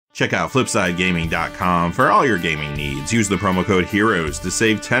Check out FlipsideGaming.com for all your gaming needs. Use the promo code HEROES to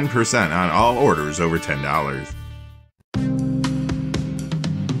save 10% on all orders over $10.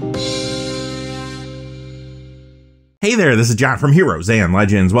 Hey there, this is John from Heroes and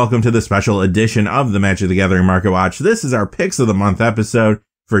Legends. Welcome to the special edition of the Magic the Gathering Market Watch. This is our Picks of the Month episode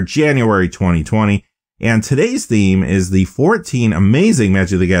for January 2020. And today's theme is the 14 amazing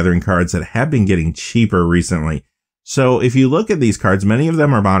Magic the Gathering cards that have been getting cheaper recently. So if you look at these cards, many of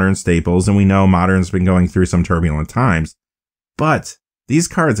them are Modern staples, and we know Modern's been going through some turbulent times. But these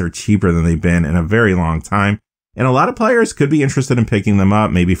cards are cheaper than they've been in a very long time, and a lot of players could be interested in picking them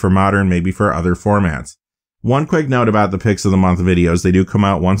up, maybe for Modern, maybe for other formats. One quick note about the Picks of the Month videos, they do come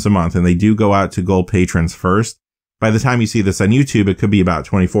out once a month, and they do go out to Gold patrons first. By the time you see this on YouTube, it could be about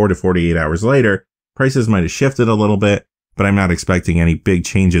 24 to 48 hours later. Prices might have shifted a little bit, but I'm not expecting any big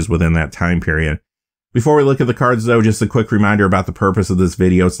changes within that time period. Before we look at the cards though, just a quick reminder about the purpose of this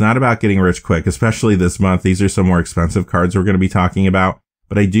video. It's not about getting rich quick, especially this month. These are some more expensive cards we're going to be talking about,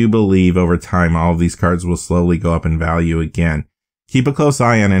 but I do believe over time all of these cards will slowly go up in value again. Keep a close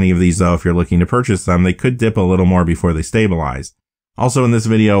eye on any of these though if you're looking to purchase them. They could dip a little more before they stabilize. Also in this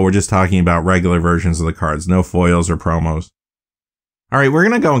video, we're just talking about regular versions of the cards, no foils or promos. Alright, we're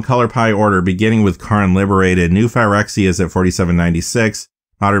going to go in color pie order, beginning with Karn Liberated. New Phyrexia is at $47.96.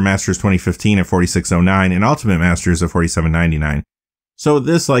 Modern Masters 2015 at $46.09 and Ultimate Masters at $47.99. So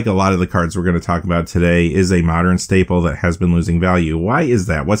this, like a lot of the cards we're going to talk about today, is a Modern staple that has been losing value. Why is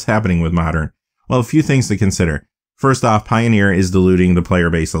that? What's happening with Modern? Well, a few things to consider. First off, Pioneer is diluting the player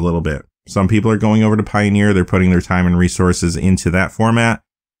base a little bit. Some people are going over to Pioneer. They're putting their time and resources into that format.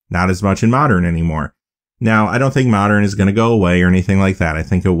 Not as much in Modern anymore. Now, I don't think Modern is going to go away or anything like that. I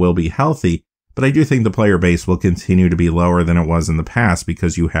think it will be healthy. But I do think the player base will continue to be lower than it was in the past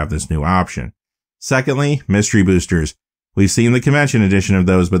because you have this new option. Secondly, mystery boosters. We've seen the convention edition of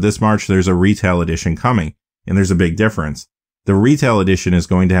those, but this March there's a retail edition coming, and there's a big difference. The retail edition is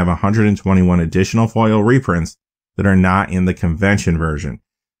going to have 121 additional foil reprints that are not in the convention version.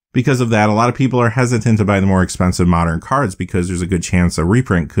 Because of that, a lot of people are hesitant to buy the more expensive Modern cards because there's a good chance a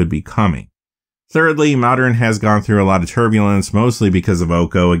reprint could be coming. Thirdly, Modern has gone through a lot of turbulence, mostly because of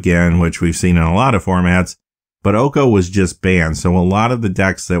Oko again, which we've seen in a lot of formats, but Oko was just banned, so a lot of the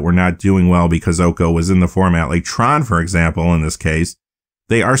decks that were not doing well because Oko was in the format, like Tron, for example, in this case,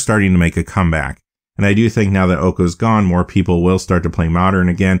 they are starting to make a comeback. And I do think now that Oko's gone, more people will start to play Modern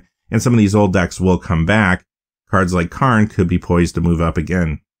again, and some of these old decks will come back. Cards like Karn could be poised to move up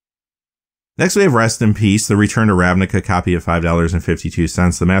again. Next, we have Rest in Peace, the Return to Ravnica copy at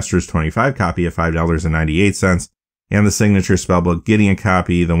 $5.52, the Masters 25 copy at $5.98, and the Signature Spellbook Gideon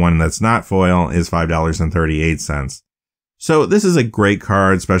copy, the one that's not foil, is $5.38. So this is a great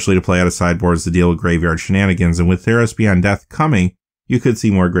card, especially to play out of sideboards to deal with graveyard shenanigans, and with Theros Beyond Death coming, you could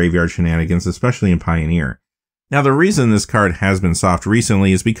see more graveyard shenanigans, especially in Pioneer. Now, the reason this card has been soft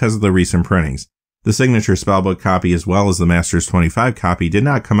recently is because of the recent printings. The Signature Spellbook copy as well as the Masters 25 copy did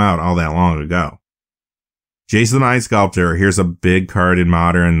not come out all that long ago. Jace the Mind Sculptor, here's a big card in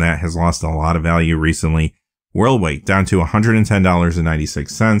Modern that has lost a lot of value recently. Worldweight down to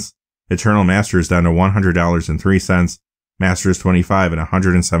 $110.96. Eternal Masters down to $100.03. Masters 25 at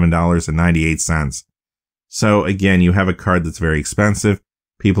 $107.98. So again, you have a card that's very expensive.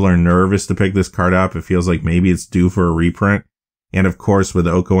 People are nervous to pick this card up. It feels like maybe it's due for a reprint. And of course, with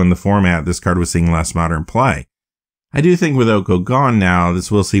Oko in the format, this card was seeing less Modern play. I do think with Oko gone now, this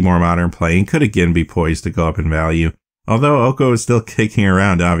will see more Modern play and could again be poised to go up in value. Although Oko is still kicking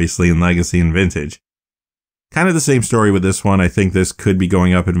around, obviously, in Legacy and Vintage. Kind of the same story with this one. I think this could be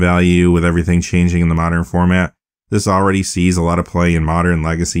going up in value with everything changing in the Modern format. This already sees a lot of play in Modern,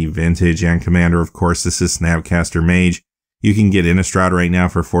 Legacy, Vintage, and Commander. Of course, this is Snapcaster Mage. You can get Innistrad right now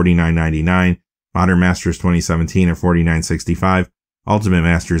for $49.99. Modern Masters 2017 at $49.65, Ultimate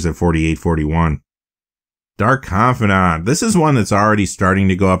Masters at $48.41. Dark Confidant. This is one that's already starting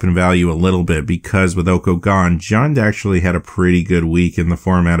to go up in value a little bit because with Oko gone, Jund actually had a pretty good week in the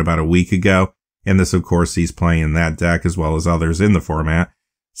format about a week ago, and this of course he's playing that deck as well as others in the format.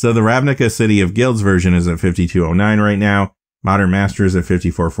 So the Ravnica City of Guilds version is at $52.09 right now, Modern Masters at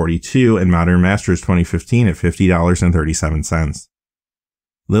 $54.42, and Modern Masters 2015 at $50.37.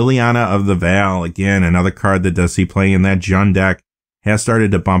 Liliana of the Veil, again, another card that does see play in that Jund deck, has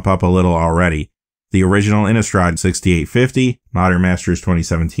started to bump up a little already. The original Innistrad $68.50, Modern Masters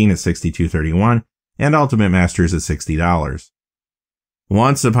 2017 at $62.31, and Ultimate Masters at $60.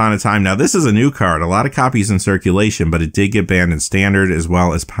 Once Upon a Time. Now this is a new card, a lot of copies in circulation, but it did get banned in Standard as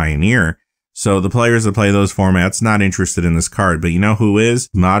well as Pioneer. So the players that play those formats not interested in this card, but you know who is?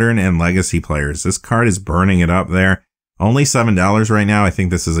 Modern and Legacy players. This card is burning it up there. Only $7 right now. I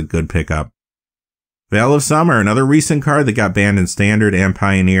think this is a good pickup. Veil of Summer, another recent card that got banned in Standard and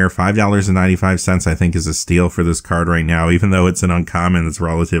Pioneer. $5.95 I think is a steal for this card right now, even though it's an uncommon that's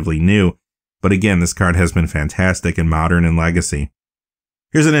relatively new. But again, this card has been fantastic in Modern and Legacy.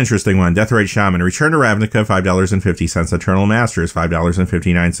 Here's an interesting one. Deathrite Shaman, Return to Ravnica, $5.50. Eternal Masters,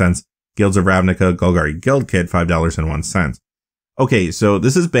 $5.59. Guilds of Ravnica, Golgari Guild Kit, $5.01. Okay, so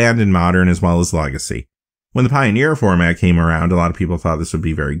this is banned in Modern as well as Legacy. When the Pioneer format came around, a lot of people thought this would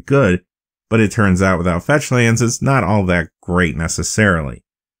be very good, but it turns out without fetch lands, it's not all that great necessarily.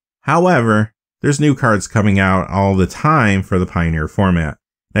 However, there's new cards coming out all the time for the Pioneer format.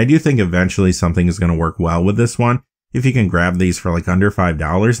 And I do think eventually something is going to work well with this one. If you can grab these for like under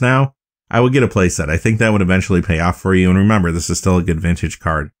 $5 now, I would get a playset. I think that would eventually pay off for you. And remember, this is still a good vintage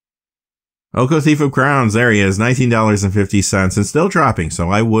card. Oko Thief of Crowns, there he is, $19.50 and still dropping. So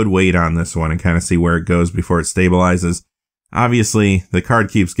I would wait on this one and kind of see where it goes before it stabilizes. Obviously, the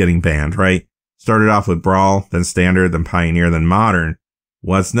card keeps getting banned, right? Started off with Brawl, then Standard, then Pioneer, then Modern.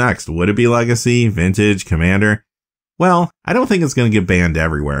 What's next? Would it be Legacy, Vintage, Commander? Well, I don't think it's going to get banned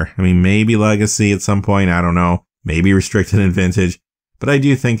everywhere. I mean, maybe Legacy at some point, I don't know. Maybe restricted in Vintage. But I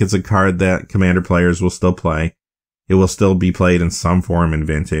do think it's a card that Commander players will still play. It will still be played in some form in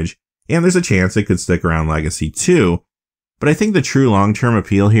Vintage. And there's a chance it could stick around Legacy too. But I think the true long-term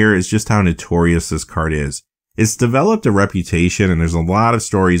appeal here is just how notorious this card is. It's developed a reputation and there's a lot of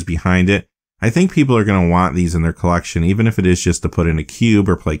stories behind it. I think people are going to want these in their collection, even if it is just to put in a cube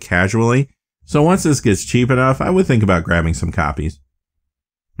or play casually. So once this gets cheap enough, I would think about grabbing some copies.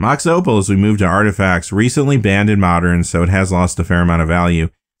 Mox Opal, as we move to artifacts, recently banned in Modern, so it has lost a fair amount of value.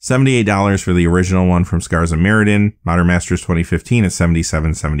 $78 for the original one from Scars of Mirrodin. Modern Masters 2015 at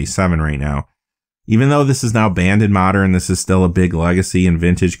 $77.77 right now. Even though this is now banned in Modern, this is still a big Legacy and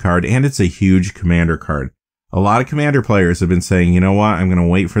Vintage card, and it's a huge Commander card. A lot of Commander players have been saying, you know what, I'm going to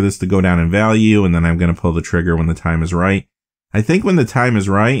wait for this to go down in value, and then I'm going to pull the trigger when the time is right. I think when the time is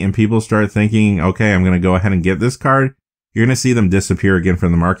right and people start thinking, okay, I'm going to go ahead and get this card, you're going to see them disappear again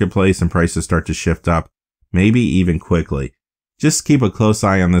from the marketplace and prices start to shift up, maybe even quickly. Just keep a close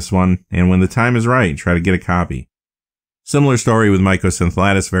eye on this one, and when the time is right, try to get a copy. Similar story with Mycosynth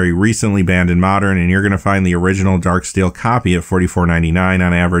Lattice, very recently banned in Modern, and you're going to find the original Darksteel copy at $44.99 on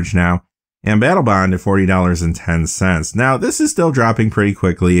average now, and Battle Bond at $40.10. Now, this is still dropping pretty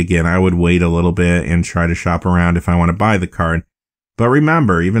quickly. Again, I would wait a little bit and try to shop around if I want to buy the card. But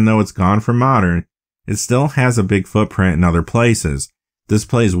remember, even though it's gone from Modern, it still has a big footprint in other places. This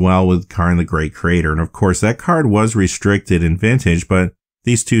plays well with Karn the Great Creator, and of course that card was restricted in Vintage, but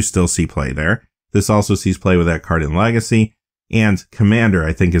these two still see play there. This also sees play with that card in Legacy, and Commander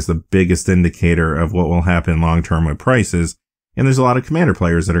I think is the biggest indicator of what will happen long term with prices, and there's a lot of Commander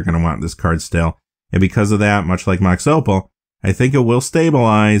players that are going to want this card still, and because of that, much like Mox Opal, I think it will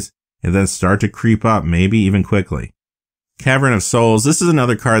stabilize and then start to creep up, maybe even quickly. Cavern of Souls, this is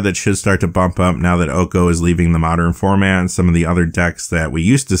another card that should start to bump up now that Oko is leaving the Modern format and some of the other decks that we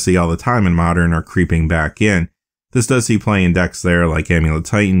used to see all the time in Modern are creeping back in. This does see play in decks there like Amulet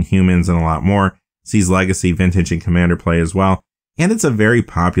Titan, Humans, and a lot more. Sees Legacy, Vintage, and Commander play as well. And it's a very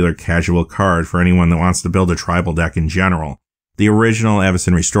popular casual card for anyone that wants to build a tribal deck in general. The original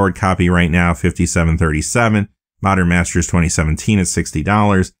Avacyn Restored copy right now, $57.37. Modern Masters 2017 at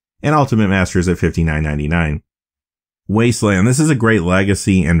 $60. And Ultimate Masters at $59.99. Wasteland, this is a great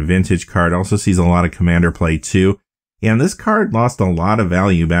Legacy and Vintage card, also sees a lot of Commander play too, and this card lost a lot of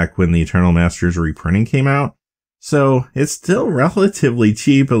value back when the Eternal Masters reprinting came out, so it's still relatively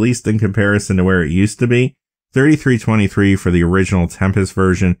cheap, at least in comparison to where it used to be. $33.23 for the original Tempest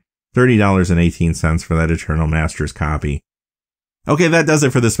version, $30.18 for that Eternal Masters copy. Okay, that does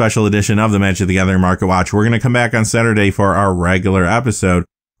it for the special edition of the Magic the Gathering Market Watch. We're going to come back on Saturday for our regular episode,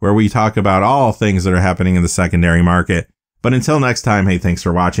 where we talk about all things that are happening in the secondary market. But until next time, hey, thanks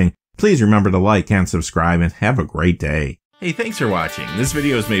for watching. Please remember to like and subscribe and have a great day. Hey, thanks for watching. This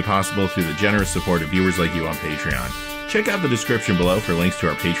video is made possible through the generous support of viewers like you on Patreon. Check out the description below for links to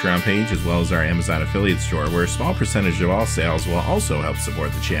our Patreon page as well as our Amazon affiliate store, where a small percentage of all sales will also help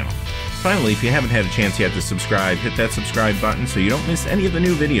support the channel. Finally, if you haven't had a chance yet to subscribe, hit that subscribe button so you don't miss any of the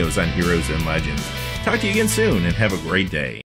new videos on Heroes and Legends. Talk to you again soon and have a great day.